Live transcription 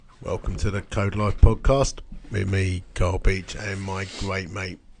Welcome to the Code Life podcast with me, Carl Beach, and my great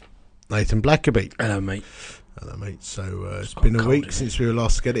mate, Nathan Blackerby. Hello, mate. Hello, mate. So it's been a week since we were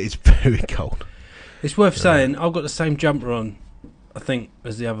last together. It's very cold. It's worth saying, I've got the same jumper on, I think,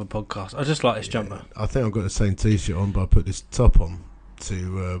 as the other podcast. I just like this jumper. I think I've got the same T-shirt on, but I put this top on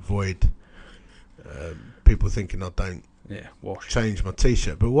to avoid people thinking I don't change my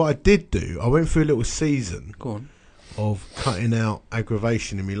T-shirt. But what I did do, I went through a little season of cutting out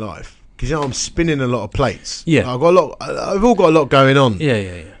aggravation in my life. Because, you know, I'm spinning a lot of plates. Yeah. I've all got a lot going on.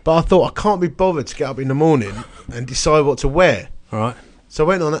 Yeah. But I thought, I can't be bothered to get up in the morning and decide what to wear. All right. So I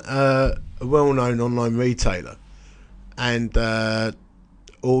went on a well-known online retailer and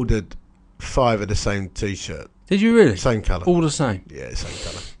ordered 5 of the same T-shirt. Did you really? Same colour. All the same? Yeah, same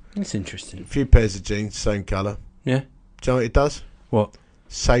colour. That's interesting. A few pairs of jeans, same colour. Yeah. Do you know what it does? What?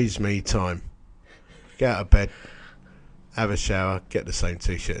 Saves me time. Get out of bed, have a shower, get the same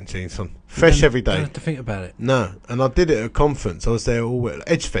T-shirt and jeans on. Fresh every day. I don't have to think about it. No, and I did it at a conference. I was there all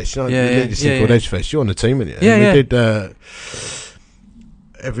Edgefest. You know, Yeah, this thing called Edgefest. You're on the team, aren't you? Yeah, and we did.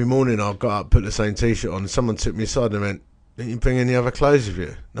 Every morning I got up, put the same T-shirt on, and someone took me aside and went, "Didn't you bring any other clothes with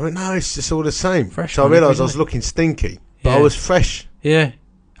you?" And I went, "No, it's just all the same." Fresh. So I realised I was looking stinky, but I was fresh. Yeah.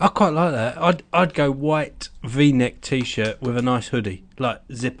 I quite like that. I'd go white V-neck T-shirt with a nice hoodie, like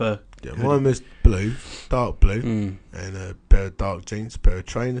zipper. Yeah, mine was blue, dark blue, and a pair of dark jeans, a pair of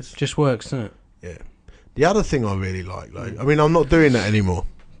trainers. Just works, doesn't it? Yeah. The other thing I really like, I mean, I'm not doing that anymore.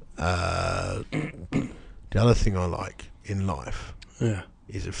 The other thing I like in life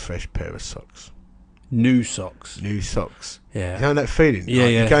is a fresh pair of socks. New socks. New socks. Yeah. You know that feeling? Yeah,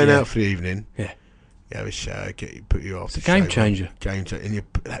 You're going out for the evening. Yeah. You have a shower, put you off. It's a game changer. Game changer. And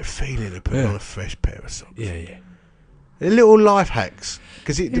that feeling of putting on a fresh pair of socks. Yeah. The little life hacks.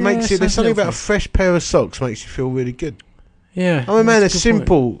 Because it makes you, there's something about a thing. fresh pair of socks makes you feel really good. Yeah. I mean, man, that's it's a good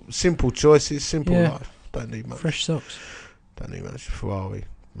point. simple choices, simple Yeah. life. Don't need much. Fresh socks. Don't need much. Ferrari,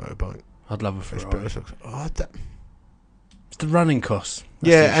 motorbike, I'd love a fresh Ferrari. pair of socks. Oh, It's the running costs.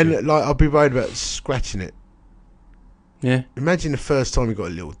 yeah, and like I'll be worried about scratching it. Yeah. Imagine the first time you got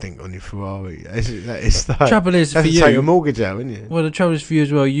a little dink on your Ferrari. It's like, Trouble is have for to take a you. mortgage out, wouldn't you? Well, the trouble is for you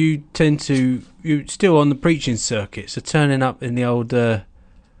as well. You're still on the preaching circuit, so turning up in the old.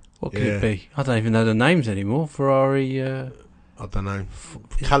 What could it be? I don't even know the names anymore. Ferrari. I don't know.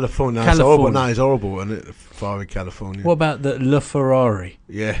 California. California. No, it's horrible, isn't it? Ferrari, California. What about the La Ferrari?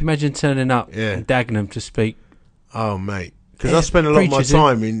 Yeah. Imagine turning up in Dagenham to speak. Oh, mate. Because I spend a lot of my preachers,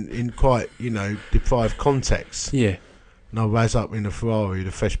 time in quite, deprived contexts. Yeah. And I rise up in a Ferrari with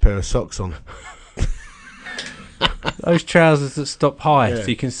a fresh pair of socks on. Those trousers that stop high, Yeah. so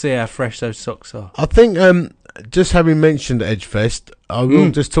you can see how fresh those socks are. I think, just having mentioned Edgefest, I will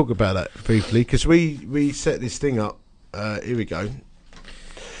just talk about that briefly, because we set this thing up. Here we go.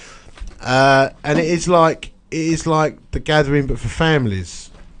 And it is like the gathering, but for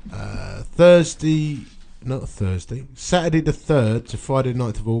families. Saturday the 3rd to Friday the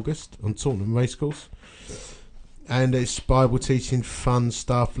 9th of August on Taunton Racecourse. And it's Bible teaching, fun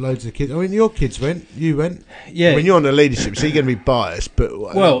stuff, loads of kids. I mean, your kids went, you went. Yeah. I mean, you're on the leadership, so you're going to be biased, but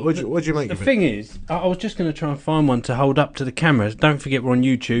what do you make The of it? thing is, I was just going to try and find one to hold up to the camera. Don't forget we're on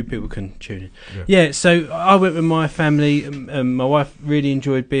YouTube, people can tune in. Yeah, so I went with my family, and my wife really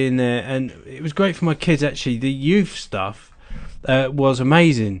enjoyed being there, and it was great for my kids, actually. The youth stuff was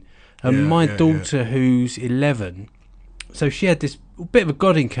amazing. And my daughter, who's 11, so she had this bit of a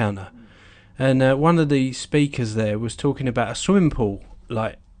God encounter. And one of the speakers there was talking about a swimming pool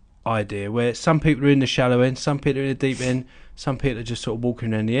idea, where some people are in the shallow end, some people are in the deep end, some people are just sort of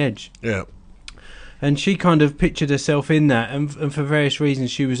walking around the edge. Yeah. And she kind of pictured herself in that, and for various reasons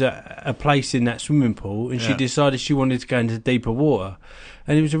she was at a place in that swimming pool, and she decided she wanted to go into deeper water.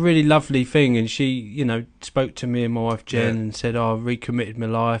 And it was a really lovely thing, and she, spoke to me and my wife Jen and said, "Oh, I've recommitted my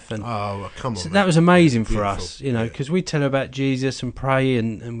life." And come on. so that was amazing for Beautiful. us, because we tell her about Jesus and pray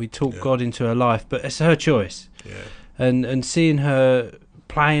and we talk God into her life, but it's her choice. Yeah. And seeing her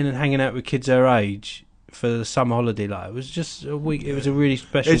playing and hanging out with kids her age for the summer holiday, it was just a week. It was a really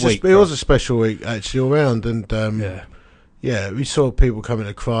special week. It was a special week actually all round, and we saw people coming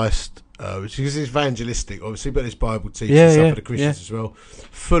to Christ, which is evangelistic, obviously, but it's Bible teaching stuff for the Christians as well.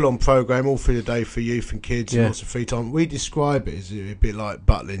 Full on program all through the day for youth and kids, and lots of free time. We describe it as a bit like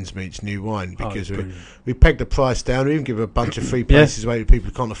Butlins meets New Wine, because we pegged the price down. We even give a bunch of free places away to people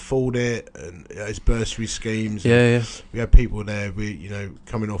who can't afford it, and it's bursary schemes. We had people there,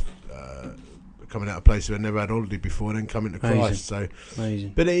 coming out of places who had never had holiday before, and then coming to Christ. So,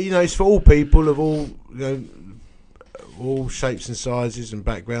 amazing. But it's for all people of all shapes and sizes and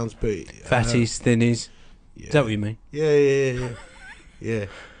backgrounds. But fatties, thinnies. Is that what you mean? Yeah.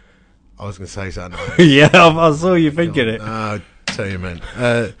 I was going to say something. Yeah, I saw you thinking it. I tell you, man.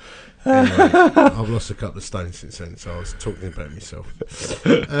 Anyway, I've lost a couple of stones since then, so I was talking about myself.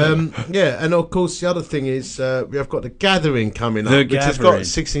 Yeah, and of course the other thing is we have got the Gathering coming up, which has got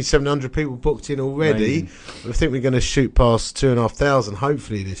 1,700 people booked in already. Amazing. I think we're going to shoot past 2,500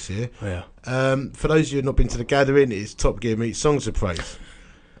 hopefully this year. Yeah. For those of you who have not been to the Gathering, it's Top Gear meets Songs of Praise,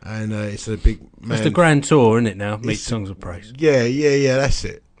 and it's a big. It's the Grand Tour, isn't it? Now meets Songs of Praise. Yeah. That's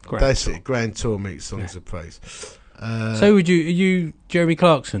it. Grand Tour meets Songs of Praise. So are you Jeremy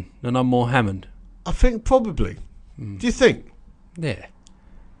Clarkson and I'm more Hammond? I think probably. Do you think? Yeah.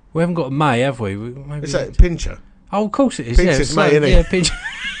 We haven't got a May, have we? Maybe is that Pincher? Oh, of course it is. Pincher's May, isn't he? Yeah, Pincher.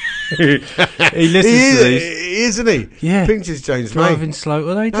 He listens to these. Isn't he? Yeah. Pincher's James May. Driving slow.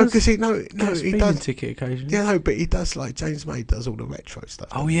 Well, he does. He does. Ticket occasionally. Yeah, no, but he does like James May does all the retro stuff.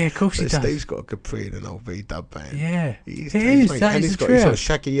 Oh yeah, of course he does. Steve's got a Capri and an old V-dub band. Yeah. He's and he's got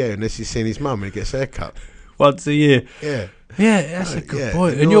shaggy hair unless he's seen his mum when he gets a haircut. Once a year. Yeah. Yeah, that's a good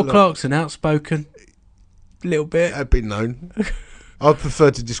point. And you're Clarkson, outspoken, a little bit. I've been known. I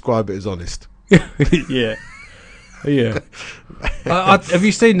prefer to describe it as honest. Yeah. Have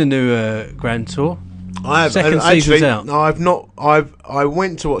you seen the new Grand Tour? I have. Second season's out. No, I've not. I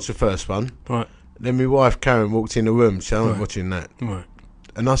went to watch the first one. Right. Then my wife Karen walked in the room. She wasn't watching that. Right.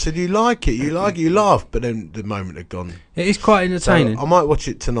 And I said, "You like it? You like it? You laugh." But then the moment had gone. It is quite entertaining. So I might watch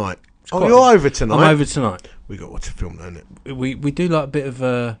it tonight. You're over tonight. I'm over tonight. We got to watch a film, don't it? We do like a bit of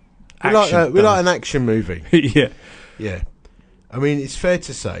action. We like an action movie. Yeah. I mean, it's fair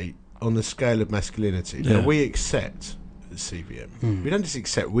to say, on the scale of masculinity, that we accept at CVM. We don't just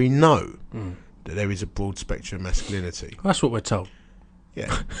accept. We know that there is a broad spectrum of masculinity. That's what we're told.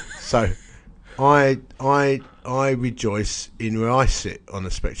 Yeah. So, I rejoice in where I sit on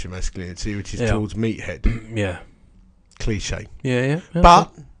the spectrum of masculinity, which is towards meathead. Yeah. Cliche. Yeah.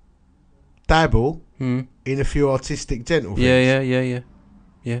 But dabble in a few artistic gentle things.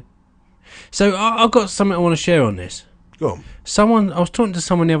 Yeah. So I've got something I want to share on this. Go on. I was talking to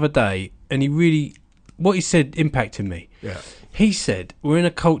someone the other day, and what he said impacted me. Yeah. He said we're in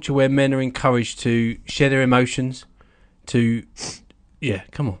a culture where men are encouraged to share their emotions, come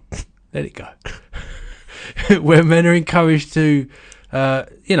on, let it go. Where men are encouraged to,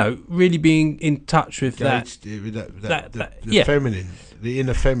 really being in touch with the feminine, the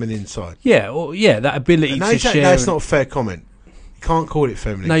inner feminine side. Yeah, that ability to share. That's not a fair comment. You can't call it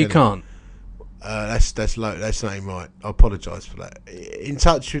feminine. No, you can't. That's not even right. I apologise for that. In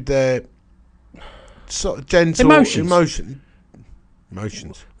touch with their sort of gentle emotions.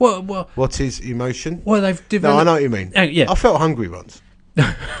 What is emotion? Well, they've developed. No, I know what you mean. Yeah. I felt hungry once.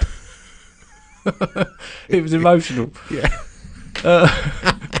 It was emotional. Yeah.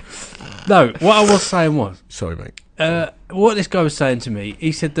 No, what I was saying was. Sorry, mate. What this guy was saying to me,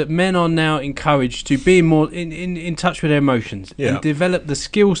 he said that men are now encouraged to be more in touch with their emotions and develop the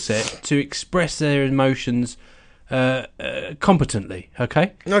skill set to express their emotions competently.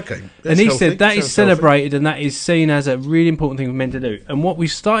 Okay. And he said that is celebrated and that is seen as a really important thing for men to do. And what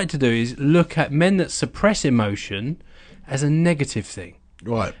we've started to do is look at men that suppress emotion as a negative thing.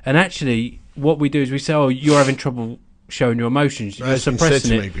 Right. And actually, what we do is we say, "Oh, you're having trouble showing your emotions, you're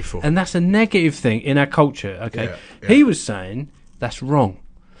suppressing it," and that's a negative thing in our culture. Okay. He was saying that's wrong.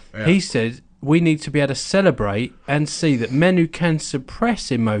 He said we need to be able to celebrate and see that men who can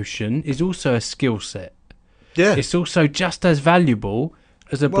suppress emotion is also a skill set. Yeah, it's also just as valuable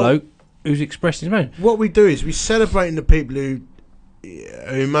as a bloke who's expressing his emotion. What we do is we celebrate the people who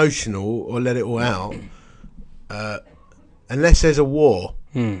are emotional or let it all out, unless there's a war.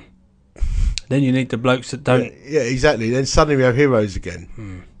 Then you need the blokes that don't. Yeah, exactly. Then suddenly we have heroes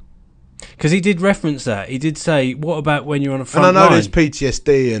again. Because he did reference that. He did say, "What about when you're on a front line?" And I know there's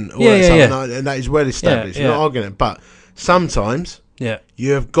PTSD and all that stuff, and that is well established. I'm not arguing it, but sometimes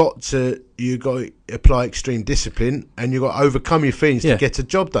you've got to apply extreme discipline, and you've got to overcome your feelings to get a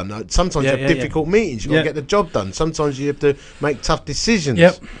job done. Sometimes you have difficult meetings. You've got to get the job done. Sometimes you have to make tough decisions.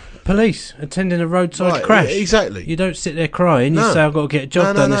 Yep. Police attending a roadside crash. Yeah, exactly. You don't sit there crying. You say, "I've got to get a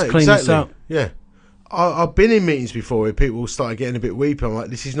job done. Let's clean this up." Yeah. I've been in meetings before where people started getting a bit weepy. I'm like,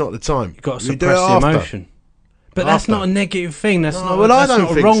 this is not the time. You've got to suppress the emotion. But that's not a negative thing. That's not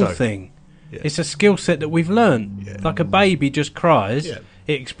a wrong thing. Yeah. It's a skill set that we've learned. Yeah. Like a baby just cries, it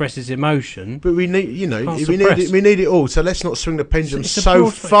expresses emotion. But we need, we need it all. So let's not swing the pendulum so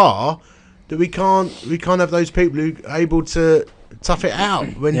far that we can't have those people who are able to tough it out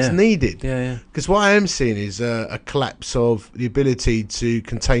when it's needed. Because what I am seeing is a collapse of the ability to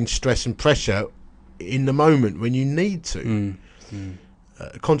contain stress and pressure in the moment when you need to.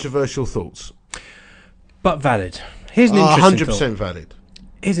 Controversial thoughts, but valid. Here's an interesting 100% valid.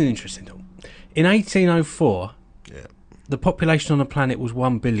 Here's an interesting thought. In 1804, the population on the planet was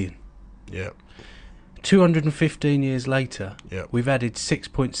 1 billion. Yeah. 215 years later, we've added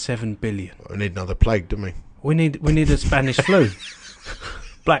 6.7 billion. We need another plague, don't we? We need a Spanish flu.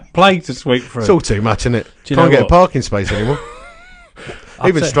 Black plague to sweep through. It's all too much, isn't it? Can't get a parking space anymore.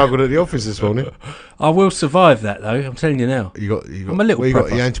 Even struggled at the office this morning. I will survive that, though. I'm telling you now. I'm a little prepper. You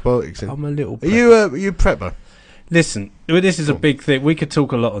got your antibiotics in? I'm a little prepper. Are you prepper? Listen, this is a big thing. We could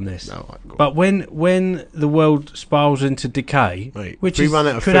talk a lot on this. No, but when the world spirals into decay, mate, if we run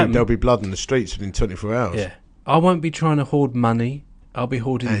out of food, there'll be blood in the streets within 24 hours. Yeah. I won't be trying to hoard money. I'll be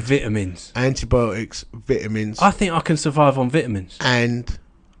hoarding vitamins. Antibiotics, vitamins. I think I can survive on vitamins. And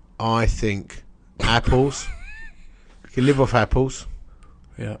I think apples. You can live off apples.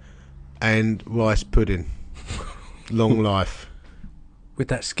 Yeah. And rice pudding. Long life. With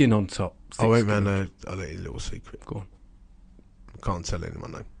that skin on top. I went round I'll let you a little secret. Go on. I can't tell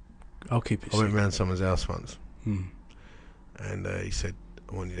anyone though. I'll keep it. I went round someone's house once. And he said,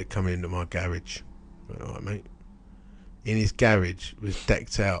 I want you to come into my garage. I went, all right, mate. In his garage was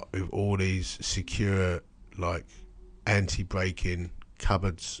decked out with all these secure, like, anti-breaking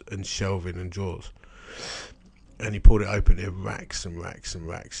cupboards and shelving and drawers. And he pulled it open. There were racks and racks and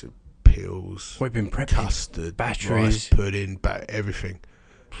racks of pills, custard, batteries, rice pudding, everything.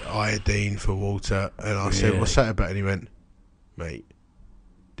 Iodine for water. And I said, what's that about? And he went, mate,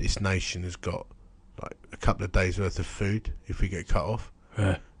 this nation has got like a couple of days worth of food if we get cut off.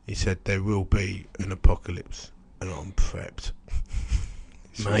 He said there will be an apocalypse and I'm prepped.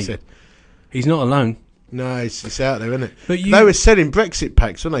 Mate, said, he's not alone. No, it's out there, isn't it? But they were selling Brexit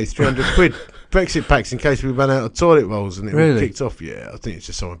packs, weren't they? 300 quid Brexit packs in case we ran out of toilet rolls and it kicked off. Yeah, I think it's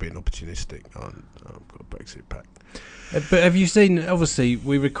just someone being opportunistic. I've got a Brexit pack. But have you seen, obviously,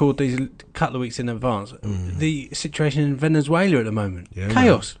 we record these a couple of weeks in advance, the situation in Venezuela at the moment. Yeah,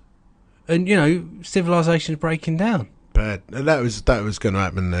 chaos. And, civilization's breaking down. Bad. And that was going to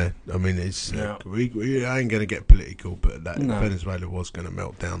happen there. I mean, it's we ain't going to get political, but Venezuela was going to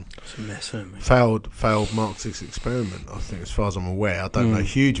melt down. It's a mess, isn't it? Failed Marxist experiment, I think, as far as I'm aware. I don't know a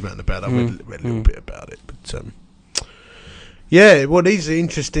huge amount about it. I read a little bit about it. But, these are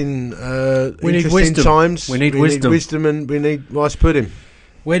interesting times. We need wisdom. And we need rice pudding.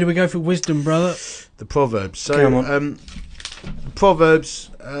 Where do we go for wisdom, brother? The Proverbs. So, Proverbs,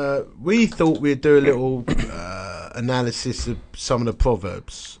 we thought we'd do a little analysis of some of the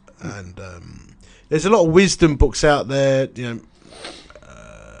Proverbs. And there's a lot of wisdom books out there.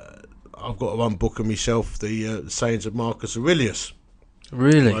 I've got one book on myself, the Sayings of Marcus Aurelius.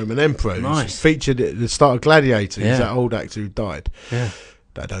 Really? Roman Emperor. Nice. Featured at the start of Gladiator. Yeah. He's that old actor who died. Yeah.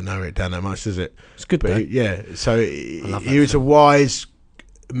 That don't narrow it down that much, does it? It's good, though. So he was a wise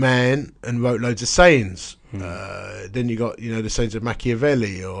man and wrote loads of sayings. Then you got, the sayings of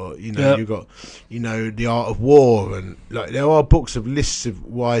Machiavelli, or you got, the art of war, and like there are books of lists of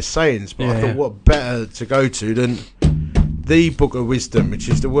wise sayings. But I thought, what better to go to than the Book of Wisdom, which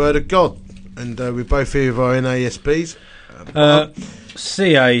is the Word of God. And we're both here with our NASBs.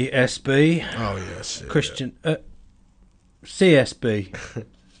 CASB. Oh yes. Christian. CSB.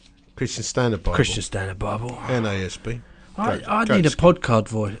 Christian Standard Bible. Christian Standard Bible. NASB. I need a podcast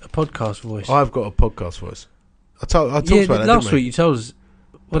voice. I've got a podcast voice. I talked about that last week. You told us.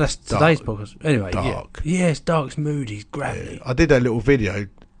 Well, that's today's podcast. Anyway, dark. Yeah, it's dark, it's moody, it's gravity. Yeah. I did a little video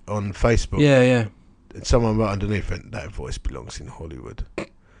on Facebook. Yeah. And someone wrote underneath, and that voice belongs in Hollywood. Yeah,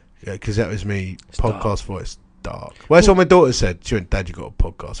 because that was me. It's podcast dark. Voice, dark. Well, that's what my daughter said. She went, "Dad, you got a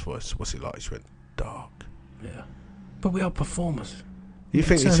podcast voice. What's it like?" She went, "Dark." Yeah, but we are performers. You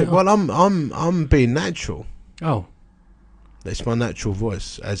think? He said, "Well, I'm being natural." Oh. It's my natural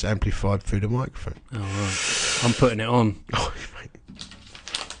voice as amplified through the microphone. Oh, right. I'm putting it on. Oh, mate.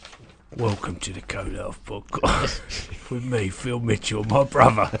 Welcome to the Code Podcast with me, Phil Mitchell, my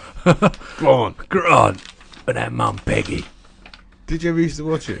brother. Go on. And that mum, Peggy. Did you ever used to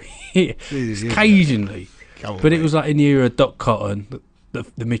watch it? Yeah, occasionally. But it was like in the era of Doc Cotton,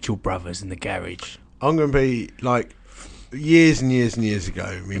 the Mitchell brothers in the garage. I'm going to be like... Years and years and years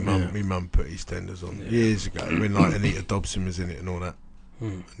ago, me mum put EastEnders on. Years ago, when like Anita Dobson was in it and all that,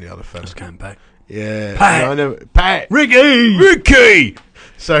 and the other fella. Just came back. Yeah, Pat, Pat, Ricky.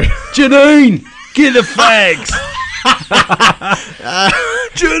 So Janine, get the fags.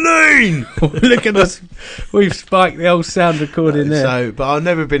 Janine, look at us. We've spiked the old sound recording there. So, but I've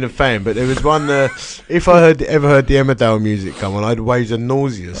never been a fan. But there was one. If I ever heard the Emmerdale music come on, I'd waves of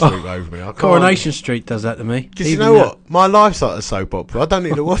nausea sweep over me. Coronation Street does that to me. Because you know what? My life's like a soap opera. I don't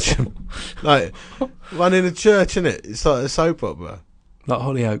need to watch them. Like one in a church, innit? It's like a soap opera. Like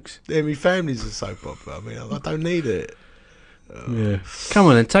Hollyoaks. Yeah, my family's a soap opera. I mean, I don't need it. Come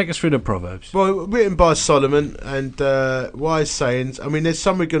on then, take us through the Proverbs. Well, written by Solomon and wise sayings. I mean, there's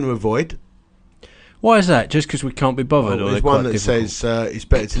some we're going to avoid. Why is that? Just because we can't be bothered? Well, there's one that says it's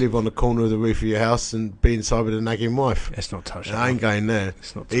better to live on the corner of the roof of your house than be inside with a nagging wife. Let's not touch that. I ain't going there.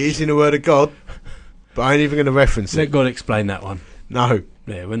 It is in the Word of God, but I ain't even going to reference it. Let God explain that one. No.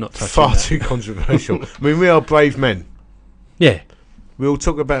 Yeah, we're not touching Far that. too controversial. I mean, we are brave men. Yeah. We'll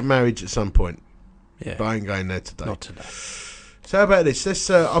talk about marriage at some point. Yeah. But I ain't going there today. Not today. So how about this? Let's.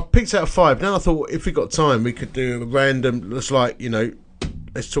 I picked out 5. Then I thought if we got time, we could do a random. Let's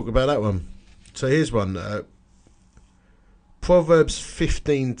let's talk about that one. So here's one. Proverbs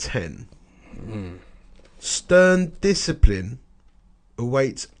 15:10. Stern discipline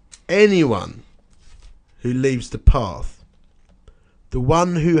awaits anyone who leaves the path. The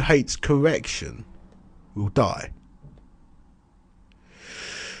one who hates correction will die.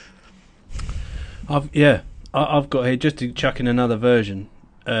 I've got here, just to chuck in another version.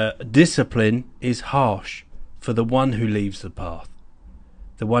 Discipline is harsh for the one who leaves the path.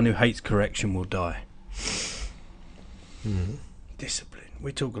 The one who hates correction will die. Discipline.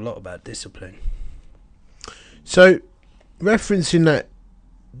 We talk a lot about discipline. So, referencing that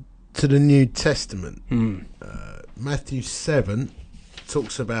to the New Testament, Matthew 7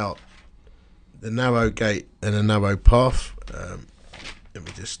 talks about the narrow gate and a narrow path. Let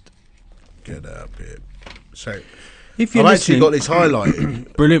me just get that up here. So, I've actually got this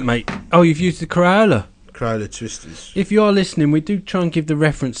highlighted. Brilliant, mate. Oh, you've used the Crayola Twisters. If you are listening, we do try and give the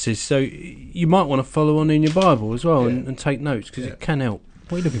references, so you might want to follow on in your Bible as well and take notes, because it can help.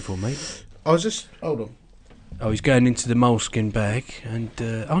 What are you looking for, mate? I was just... Hold on. Oh, he's going into the moleskin bag, and...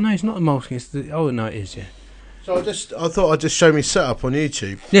 oh, no, it's not the moleskin, it's the... Oh, no, it is, yeah. So I thought I'd just show me setup on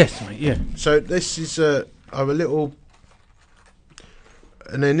YouTube. Yes, mate, yeah. So this is... I have a little...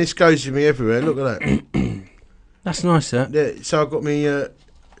 And then this goes with me everywhere. Look at that. That's nice, that. Yeah, so I've got me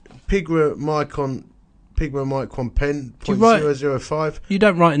Pigma Micron pen, .005. You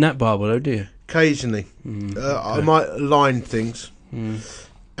don't write in that Bible, though, do you? Occasionally. Okay. I might line things. And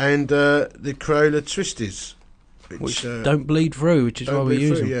the Crayola Twisties. Which don't bleed through, which is why we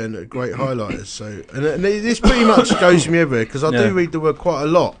use them. Yeah, and great highlighters. So, and this pretty much goes with me everywhere, because I do read the Word quite a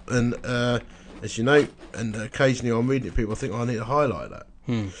lot. And as you know, and occasionally I'm reading it, people think, I need to highlight that.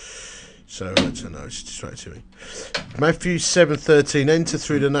 So I don't know, it's just right to me. Matthew 7:13. Enter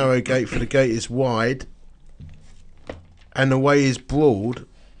through the narrow gate, for the gate is wide and the way is broad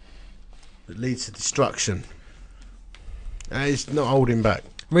that leads to destruction. And it's not holding back.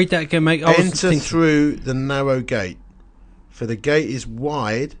 Read that again, mate. Enter through the narrow gate, for the gate is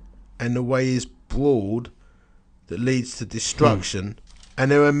wide and the way is broad that leads to destruction,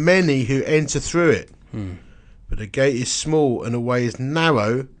 and there are many who enter through it. But the gate is small and the way is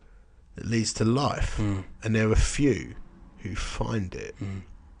narrow that leads to life, and there are few who find it.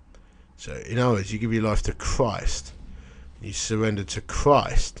 So in other words, you give your life to Christ, you surrender to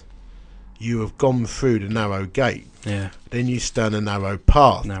Christ, you have gone through the narrow gate. Then you stand a narrow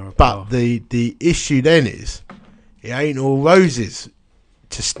path. But the issue then is, it ain't all roses.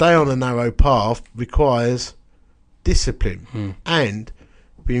 To stay on a narrow path requires discipline and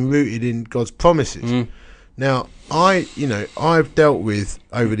being rooted in God's promises. Now, I've dealt with,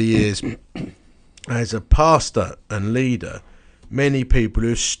 over the years, as a pastor and leader, many people who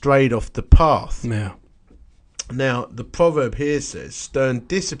have strayed off the path. Now, the proverb here says, stern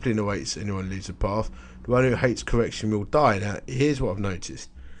discipline awaits anyone who leaves the path. The one who hates correction will die. Now, here's what I've noticed.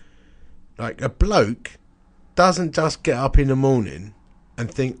 Like, a bloke doesn't just get up in the morning and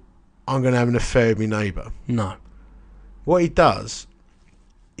think, I'm going to have an affair with my neighbour. No. What he does,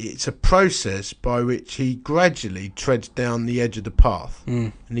 it's a process by which he gradually treads down the edge of the path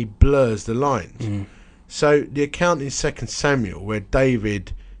and he blurs the lines. So the account in 2 Samuel, where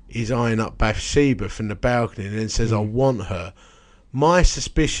David is eyeing up Bathsheba from the balcony and then says, I want her. My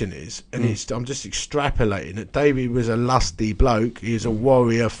suspicion is, and I'm just extrapolating, that David was a lusty bloke. He was a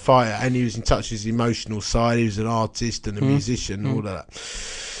warrior, fighter, and he was in touch with his emotional side. He was an artist and a musician, all of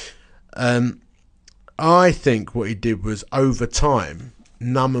that. I think what he did was, over time,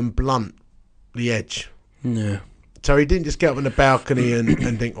 numb and blunt the edge. So he didn't just get up on the balcony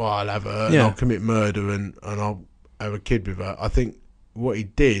and think, oh, I'll have her and I'll commit murder and I'll have a kid with her. I think what he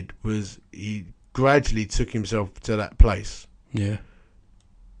did was he gradually took himself to that place.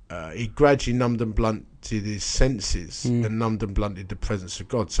 He gradually numbed and blunted his senses and numbed and blunted the presence of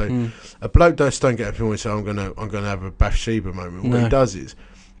God. So a bloke don't get up and say, I'm gonna have a Bathsheba moment. What he does is,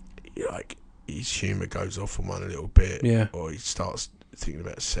 like, his humour goes off on one a little bit, or he starts thinking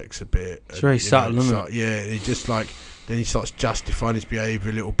about sex a bit. It's very subtle, isn't it? Yeah, he just like, then he starts justifying his behaviour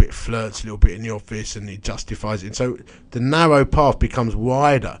a little bit, flirts a little bit in the office, and he justifies it. And so the narrow path becomes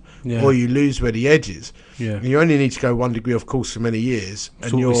wider, or you lose where the edge is. Yeah. And you only need to go 1 degree off course for many years,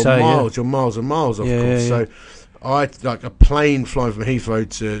 and you're miles and miles off course. So I like a plane flying from Heathrow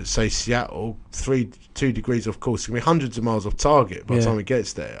to say Seattle, 2 degrees off course, can be hundreds of miles off target by the time it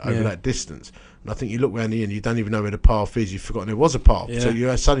gets there over that distance. And I think you look around the end, you don't even know where the path is. You've forgotten there was a path. So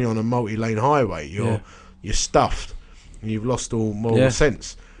you're suddenly on a multi-lane highway. You're stuffed, and you've lost all moral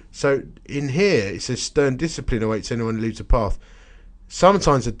sense. So in here it says stern discipline awaits anyone who leaves the path.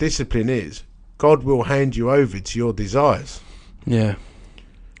 Sometimes the discipline is God will hand you over to your desires. Yeah.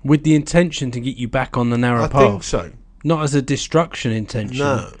 With the intention to get you back on the narrow path. I think so. Not as a destruction intention.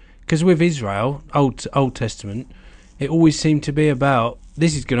 No. Because with Israel, Old Testament, it always seemed to be about,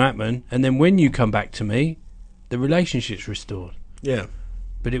 this is going to happen, and then when you come back to me, the relationship's restored. Yeah.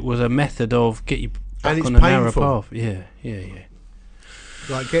 But it was a method of get you back and on the painful. narrow path. Yeah.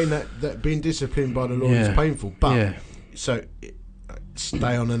 Like getting that being disciplined by the Lord is painful. But, so,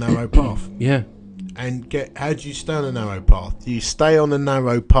 stay on the narrow path. Yeah. And how do you stay on a narrow path? You stay on a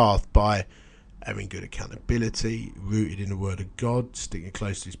narrow path by having good accountability, rooted in the Word of God, sticking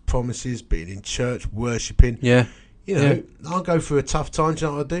close to His promises, being in church, worshipping. Yeah. You know, I'll go through a tough time. Do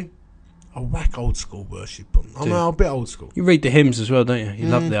you know what I do? I'll whack old school worship on. I'm a bit old school. You read the hymns as well, don't you? You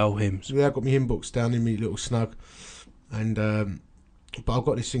love the old hymns. Yeah, I've got my hymn books down in my little snug. And but I've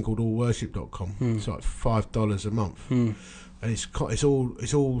got this thing called allworship.com. It's like $5 a month. And it's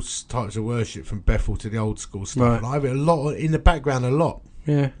all types of worship from Bethel to the old school stuff. Right. And I have it a lot in the background, a lot.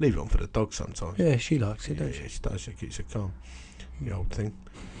 Yeah. Leave it on for the dog sometimes. Yeah, she likes it, doesn't she? Yeah, she does. She keeps her calm. The old thing.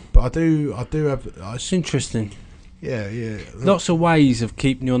 But I do have. It's interesting. Yeah. Lots of ways of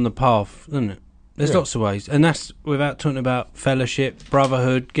keeping you on the path, isn't it? There's lots of ways, and that's without talking about fellowship,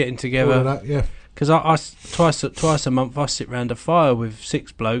 brotherhood, getting together. All of that, yeah. Because I twice a month I sit round a fire with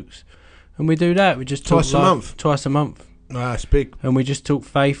 6 blokes, and we do that. We just talk Twice a month. Twice a month. No, that's big. And we just talk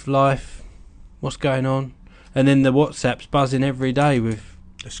faith, life, what's going on, and then the WhatsApp's buzzing every day with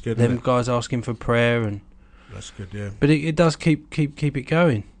that's good, them guys asking for prayer, and that's good, yeah. But it does keep it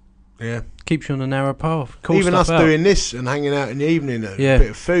going. Yeah. Keeps you on the narrow path. Even us doing this and hanging out in the evening, a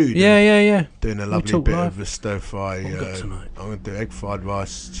bit of food. Yeah. Doing a lovely bit of a stir fry. I'm going to do egg fried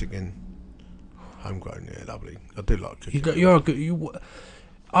rice, chicken, homegrown. Yeah, lovely. I do like cooking.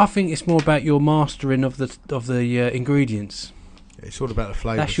 I think it's more about your mastering of the ingredients. Yeah, it's all about the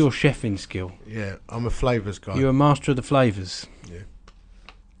flavours. That's your chefing skill. Yeah, I'm a flavours guy. You're a master of the flavours. Yeah.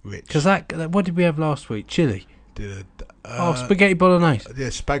 Rich. Because what did we have last week? Chili. Spaghetti bolognese. Yeah,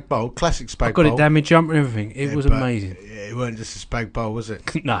 spag bowl, classic spag bowl. I got it damaged jump and everything. It was amazing. Yeah, it weren't just a spag bowl, was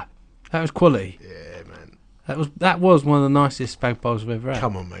it? No, that was quality. Yeah, man. That was one of the nicest spag bowls I've ever had.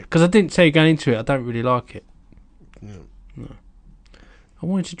 Come on, mate. Because I didn't tell you going into it, I don't really like it. No. I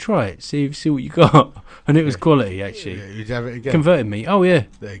wanted to try it, see what you got, and it was quality actually. Yeah, you'd have it again. Converted me. Oh yeah.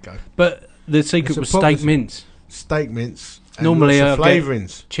 There you go. But the secret was steak mince. Steak mince. Normally,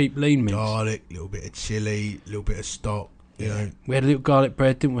 flavourings. Cheap lean mince. Garlic, a little bit of chilli, a little bit of stock. You know, we had a little garlic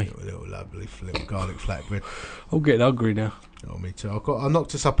bread, didn't we? A little lovely little garlic flatbread. I'm getting hungry now. Oh, me too. I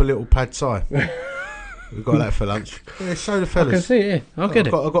knocked us up a little pad thai. We got that for lunch. Yeah, show the fellas. I can see it. Yeah. I'll get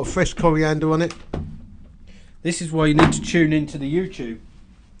it. I've got fresh coriander on it. This is why you need to tune into the YouTube.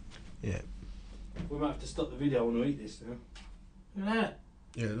 Yeah. We might have to stop the video. I want to eat this now. Look at that.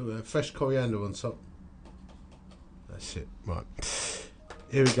 Yeah, look at that. Fresh coriander on top. That's it. Right.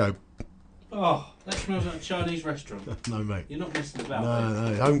 Here we go. Oh, that smells like a Chinese restaurant. No, mate. You're not messing about.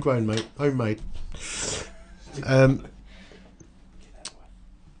 No. Homegrown, mate. Homemade.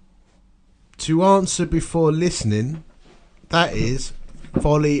 To answer before listening, that is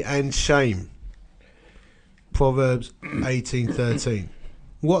folly and shame. Proverbs 18:13.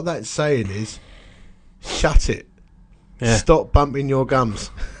 What that's saying is, shut it. Yeah. Stop bumping your gums.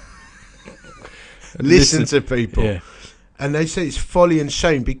 Listen to people. Yeah. And they say it's folly and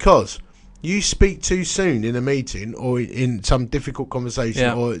shame because you speak too soon in a meeting or in some difficult conversation,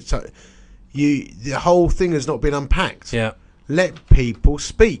 or the whole thing has not been unpacked. Yeah. Let people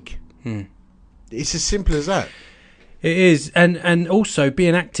speak. It's as simple as that. It is, and also be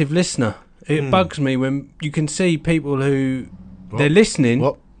an active listener. It bugs me when you can see people who they're listening,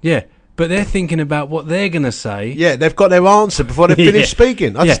 but they're thinking about what they're going to say. Yeah, they've got their answer before they've finished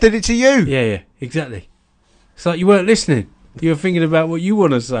speaking. I just did it to you. Yeah, exactly. It's like you weren't listening. You were thinking about what you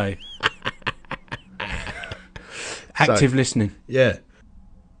want to say. Active listening. Yeah.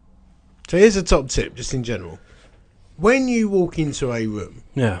 So here's a top tip, just in general. When you walk into a room,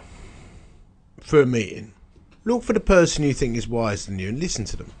 for a meeting, Look for the person you think is wiser than you and listen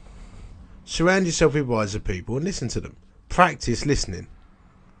to them. Surround yourself with wiser people and listen to them. Practice listening.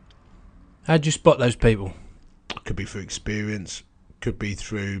 How do you spot those people? Could be through experience. Could be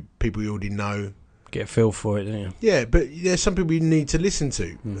through people you already know. Get a feel for it, don't you? Yeah, but there's some people you need to listen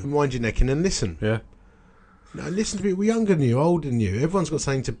to. Wind your neck in and listen. Yeah. No, listen to people younger than you, older than you. Everyone's got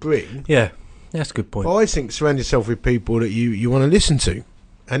something to bring. Yeah, that's a good point. But I think surround yourself with people that you want to listen to.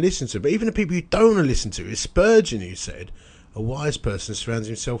 And listen to. But even the people you don't want to listen to, as Spurgeon, who said, a wise person surrounds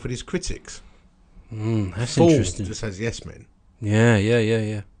himself with his critics. That's Fool interesting. just has yes men. Yeah.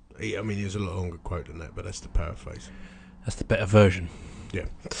 I mean, he was a lot longer quote than that, but that's the paraphrase. That's the better version. Yeah.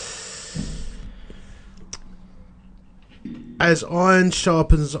 As iron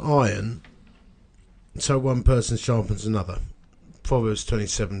sharpens iron, so one person sharpens another. Proverbs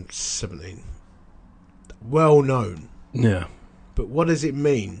 27:17. Well known. Yeah. But what does it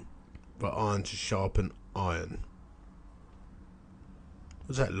mean for iron to sharpen iron? What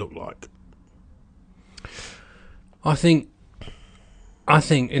does that look like? I think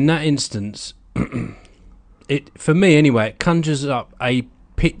in that instance, for me anyway, it conjures up a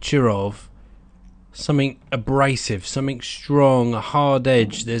picture of something abrasive, something strong, a hard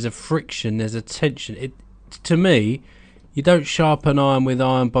edge. There's a friction, there's a tension. To me, you don't sharpen iron with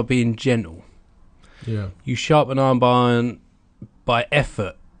iron by being gentle. Yeah. You sharpen iron by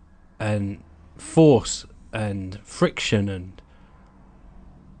effort and force and friction, and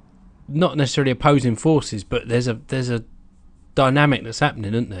not necessarily opposing forces, but there's a dynamic that's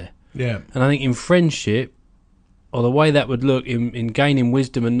happening, isn't there? Yeah. And I think in friendship, or the way that would look in gaining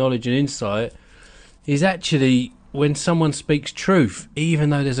wisdom and knowledge and insight, is actually when someone speaks truth,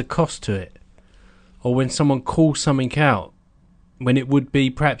 even though there's a cost to it, or when someone calls something out, when it would be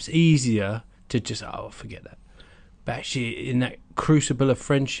perhaps easier to just, forget that. But actually, in that crucible of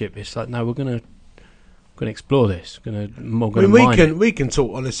friendship, it's like, no, we're gonna explore this. We can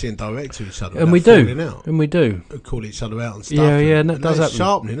talk honestly and direct to each other, and we do, call each other out and stuff. And that does happen.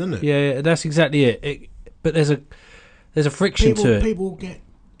 Sharpening, isn't it? Yeah, that's exactly it. But there's a friction to it. People get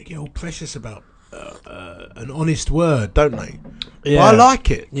all precious about an honest word, don't they? Yeah, but I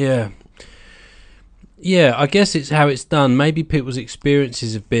like it. Yeah, I guess it's how it's done. Maybe people's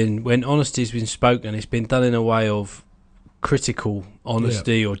experiences have been, when honesty has been spoken, it's been done in a way of critical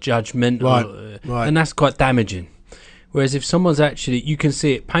honesty or judgmental, right. And that's quite damaging. Whereas if someone's actually, you can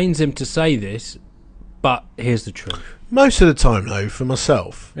see it pains them to say this, but here's the truth. Most of the time, though, for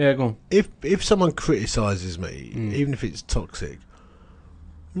myself, yeah, go on. If someone criticises me, even if it's toxic,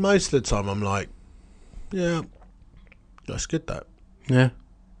 most of the time I'm like, yeah, that's good. That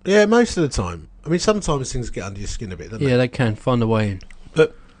yeah, most of the time. I mean, sometimes things get under your skin a bit, don't they? Yeah, they can find a way in.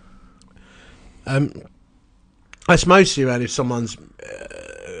 But that's mostly around if someone's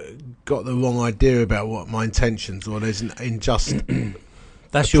got the wrong idea about what my intentions, or there's an unjust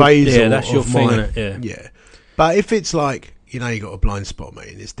that's appraisal. That's your thing, isn't it? Yeah. But if it's like, you got a blind spot,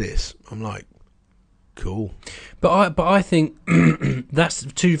 mate, and it's this, I'm like, cool. But I think that's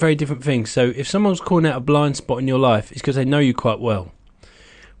two very different things. So if someone's calling out a blind spot in your life, it's because they know you quite well.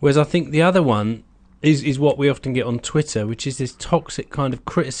 Whereas I think the other one is what we often get on Twitter, which is this toxic kind of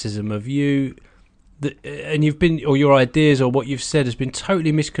criticism of you, and you've been, or your ideas or what you've said has been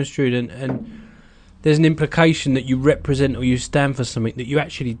totally misconstrued, and there's an implication that you represent or you stand for something that you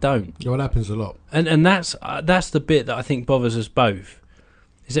actually don't. Yeah, well, that happens a lot. And that's the bit that I think bothers us both.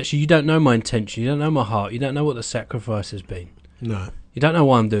 Is actually, you don't know my intention, you don't know my heart, you don't know what the sacrifice has been. No. You don't know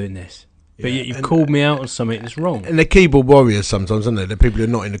why I'm doing this. But yet you've called me out on something that's wrong. And they're keyboard warriors sometimes, aren't they? They're people who are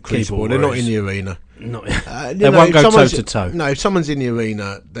not in the crucible. They're not in the arena. They won't go toe to toe. No, if someone's in the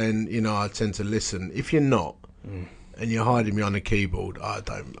arena, then, I tend to listen. If you're not, and you're hiding behind the keyboard, I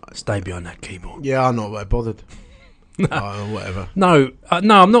don't. Stay behind that keyboard. Yeah, I'm not bothered. Whatever. No,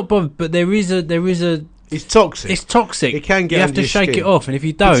 I'm not bothered, but there is a... It's toxic. It's toxic. It can get. You have to shake it off, and if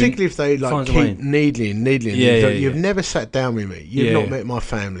you don't, particularly if they keep needling. You've never sat down with me. You've not met my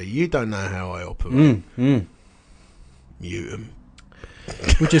family. You don't know how I operate. Mute them.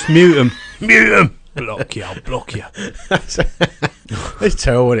 We'll just mute them. Mute them. Block you. I'll block you. It's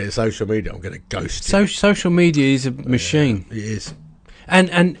terrible. It's social media. I'm going to ghost you. Social media is a machine. It is.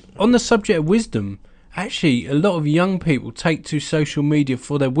 And on the subject of wisdom, actually, a lot of young people take to social media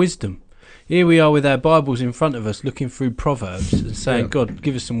for their wisdom. Here we are with our Bibles in front of us, looking through Proverbs and saying, God,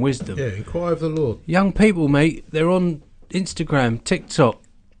 give us some wisdom. Yeah, inquire of the Lord. Young people, mate, they're on Instagram, TikTok,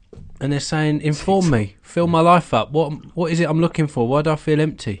 and they're saying, inform me, fill my life up. What is it I'm looking for? Why do I feel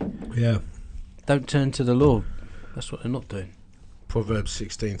empty? Yeah. Don't turn to the Lord. That's what they're not doing. Proverbs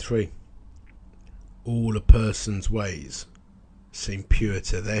 16:3. All a person's ways seem pure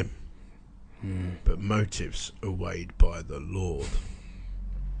to them. but motives are weighed by the Lord.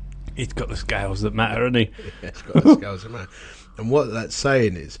 He's got the scales that matter, hasn't he? Yeah, he's got the scales that matter. And what that's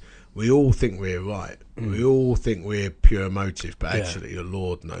saying is, we all think we're right. We all think we're pure motive, but actually the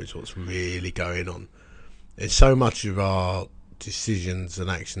Lord knows what's really going on. There's so much of our decisions and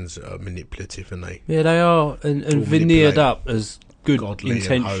actions that are manipulative, and they they are, and veneered up as good godly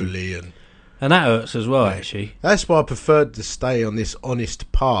intention. and holy, and that hurts as well. Actually, that's why I preferred to stay on this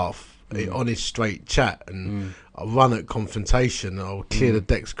honest path, the honest straight chat, and I'll run at confrontation. I'll clear the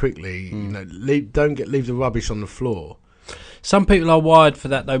decks quickly. You know, leave the rubbish on the floor. Some people are wired for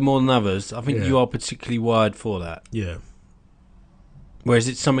that though more than others. I think you are particularly wired for that. Yeah. Whereas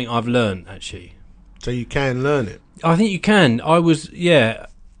it's something I've learned actually. So you can learn it. I think you can. I was, you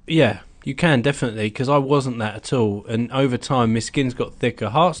can definitely, because I wasn't that at all. And over time, my skin's got thicker,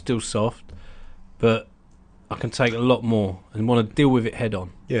 heart's still soft, but I can take a lot more and want to deal with it head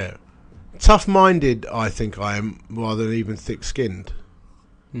on. Yeah. Tough-minded, I think I am, rather than even thick-skinned.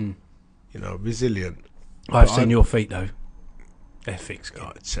 You know, resilient. I've seen your feet, though. They're thick-skinned.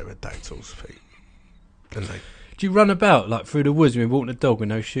 Like pterodactyl's feet. And they... Do you run about, like, through the woods when you're walking a dog with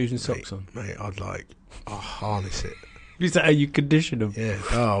no shoes and socks on? Mate, I'll harness it. Is that how you condition them? Yeah.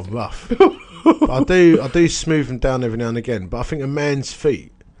 Oh, rough. But I do smooth them down every now and again. But I think a man's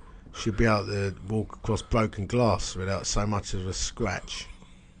feet should be able to walk across broken glass without so much as a scratch.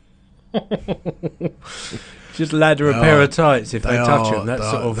 Just ladder a pair of tights if they touch them. That's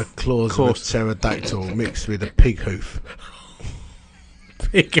sort of the claws of a pterodactyl mixed with a pig hoof.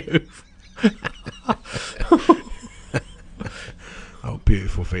 Pig hoof. Oh,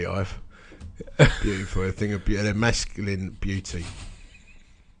 beautiful feet, I've. Beautiful. A thing of beauty. They're masculine beauty.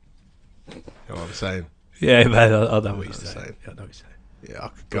 You know what I'm saying? Yeah, man, I know what you're saying. I know what you're saying. Yeah, I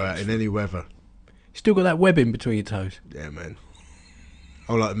could go out in any weather. Still got that webbing between your toes? Yeah, man.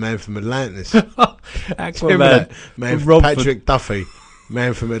 I'm like the man from Atlantis. Aquaman. Man from Patrick Duffy.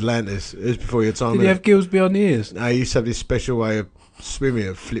 Man from Atlantis. It was before your time. Did he have gills beyond the ears? No, he used to have this special way of swimming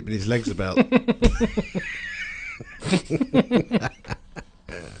and flipping his legs about.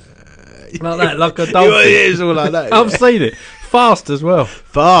 Like that, like a dolphin. It is all like that. I've seen it. Fast as well.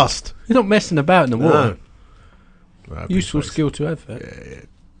 Fast. You're not messing about in the water. No. Useful skill to have. That. Yeah.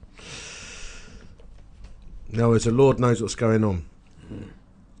 No, as the Lord knows what's going on.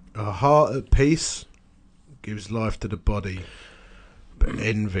 A heart at peace gives life to the body, but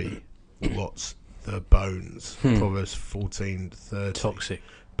envy rots the bones. Proverbs 14:30. Toxic.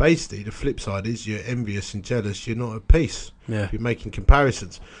 Basically, the flip side is you're envious and jealous. You're not at peace. Yeah. You're making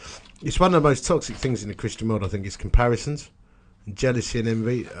comparisons. It's one of the most toxic things in the Christian world, I think, is comparisons. And jealousy and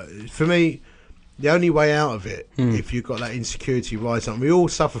envy. For me, the only way out of it, if you've got that insecurity rise up, and we all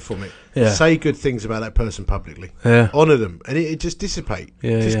suffer from it, say good things about that person publicly. Yeah. Honour them. And it just dissipates.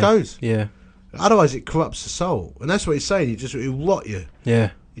 Yeah, it just goes. Yeah. Otherwise, it corrupts the soul. And that's what he's saying. It'll rot you.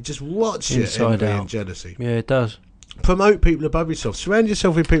 Yeah. It just rots you, envy and jealousy. Yeah, it does. Promote people above yourself. Surround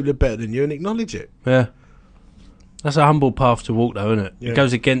yourself with people who are better than you and acknowledge it. Yeah. That's a humble path to walk, though, isn't it? Yeah. It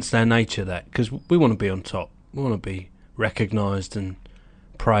goes against our nature, that, because we want to be on top. We want to be recognised and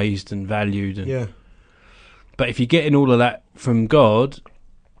praised and valued. And but if you're getting all of that from God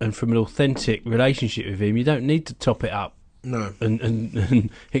and from an authentic relationship with Him, you don't need to top it up. No. And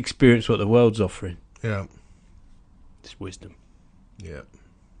experience what the world's offering. Yeah. It's wisdom. Yeah.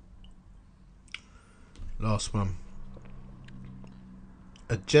 Last one.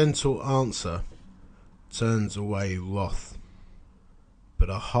 A gentle answer turns away wrath, but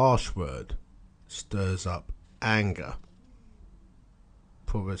a harsh word stirs up anger.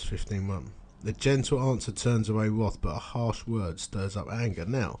 Proverbs 15:1. The gentle answer turns away wrath, but a harsh word stirs up anger.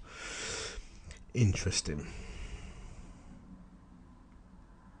 Now, interesting.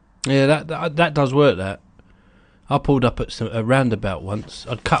 Yeah, that does work, that. I pulled up at a roundabout once.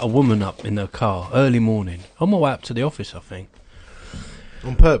 I'd cut a woman up in her car, early morning. On my way up to the office, I think.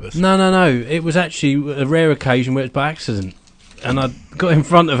 On purpose? No. It was actually a rare occasion where it was by accident. And I got in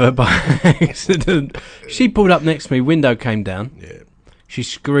front of her by accident. She pulled up next to me, window came down. Yeah. She's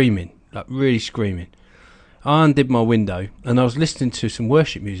screaming, like really screaming. I undid my window, and I was listening to some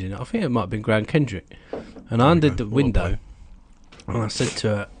worship music. I think it might have been Graham Kendrick. And I undid the window, and I said to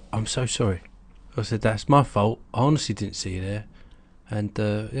her, "I'm so sorry." I said, "That's my fault. I honestly didn't see you there, and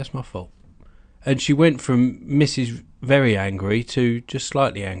that's my fault." And she went from Mrs. Very angry to just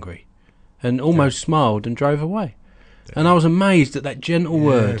slightly angry, and almost smiled and drove away. Yeah. And I was amazed at that gentle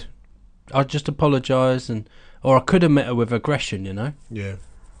word. I just apologised, or I could have met her with aggression, you know. Yeah.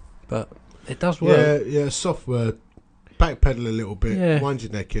 But it does work. Yeah, soft word. Backpedal a little bit. Wind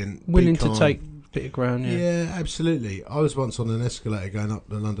your neck in. Willing to take bit of ground. Yeah, absolutely. I was once on an escalator going up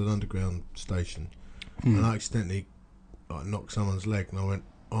the London Underground station, and I accidentally knocked someone's leg, and I went,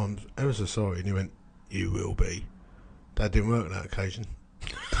 "Oh, I'm ever so sorry," and he went, "You will be." That didn't work on that occasion.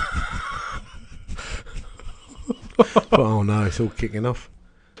 But, oh no, it's all kicking off.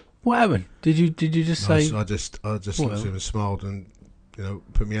 What happened? Did you just say? I just looked at him and smiled and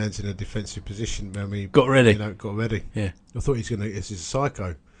put my hands in a defensive position when we got ready. Got ready. Yeah. I thought he's gonna. This is a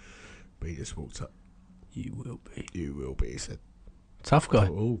psycho, but he just walked up. You will be. You will be. He said. Tough guy.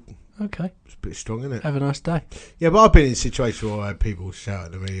 Oh, okay. It's a bit strong, isn't it? Have a nice day. Yeah, but I've been in situations where I had people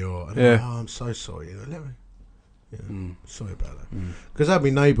shouting at me, or I'm so sorry. Let me. Sorry about that. Because I had my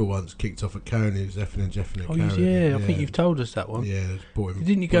neighbour once kicked off at Cowan. He was effing and jeffing at Cowan. Yeah, I think you've told us that one. Yeah, bought him.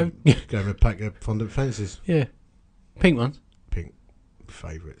 Didn't you go? Gave him a pack of fondant fences. Yeah, pink ones. Pink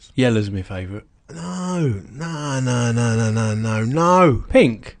favourites. Yellow's my favourite. No.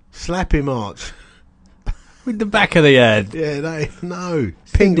 Pink. Slappy March. With the back of the head. Yeah,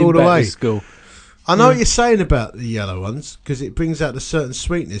 pink all the way. School. I know what you're saying about the yellow ones because it brings out a certain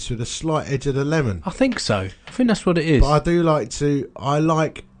sweetness with a slight edge of the lemon. I think so. I think that's what it is. But I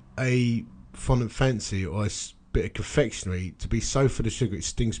like a fondant fancy or a bit of confectionery to be so full of sugar it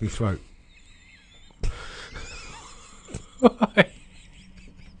stings me throat. Like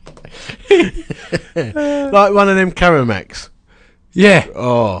one of them Caramacs. Yeah.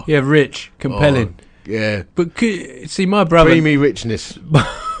 Oh. Yeah, rich, compelling. Oh, yeah. But see, my brother... Creamy richness.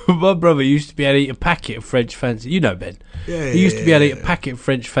 My brother used to be able to eat a packet of French fancies. You know, Ben. Yeah, he used to be able to eat a packet of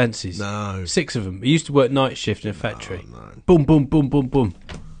French fancies. No. 6 of them. He used to work night shift in a factory. Oh, no. Boom, boom, boom, boom, boom.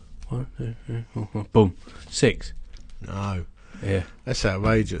 1, 2, 3, 4, 5, boom. 6. No. Yeah. That's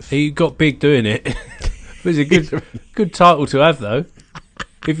outrageous. He got big doing it. It was a good title to have, though.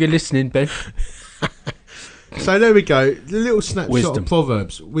 If you're listening, Ben. So there we go. The little snapshot Wisdom. of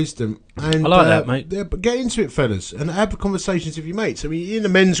Proverbs. Wisdom. And, I like that, mate. Yeah, but get into it, fellas, and have conversations with your mates. I mean, you're in a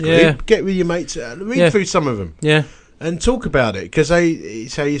men's group, get with your mates, read through some of them. Yeah. And talk about it, because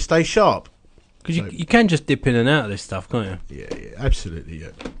it's how you stay sharp. Because you can just dip in and out of this stuff, can't you? Yeah, absolutely,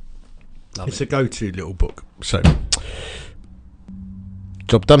 yeah. It's a go-to little book. So,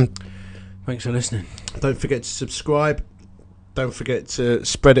 job done. Thanks for listening. Don't forget to subscribe. Don't forget to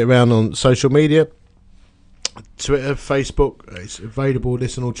spread it around on social media. Twitter, Facebook, it's available,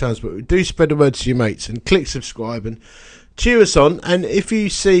 listen all channels, but do spread the word to your mates and click subscribe and cheer us on. And if you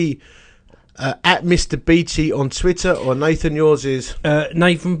see at Mr. Beatty on Twitter, or Nathan, yours is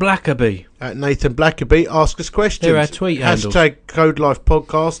Nathan Blackerby. At Nathan Blackerby, ask us questions. They're our tweet handles. Hashtag Code Life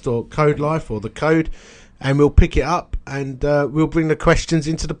Podcast or Code Life or the Code, and we'll pick it up and we'll bring the questions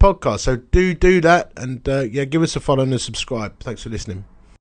into the podcast. So do that, and give us a follow and a subscribe. Thanks for listening.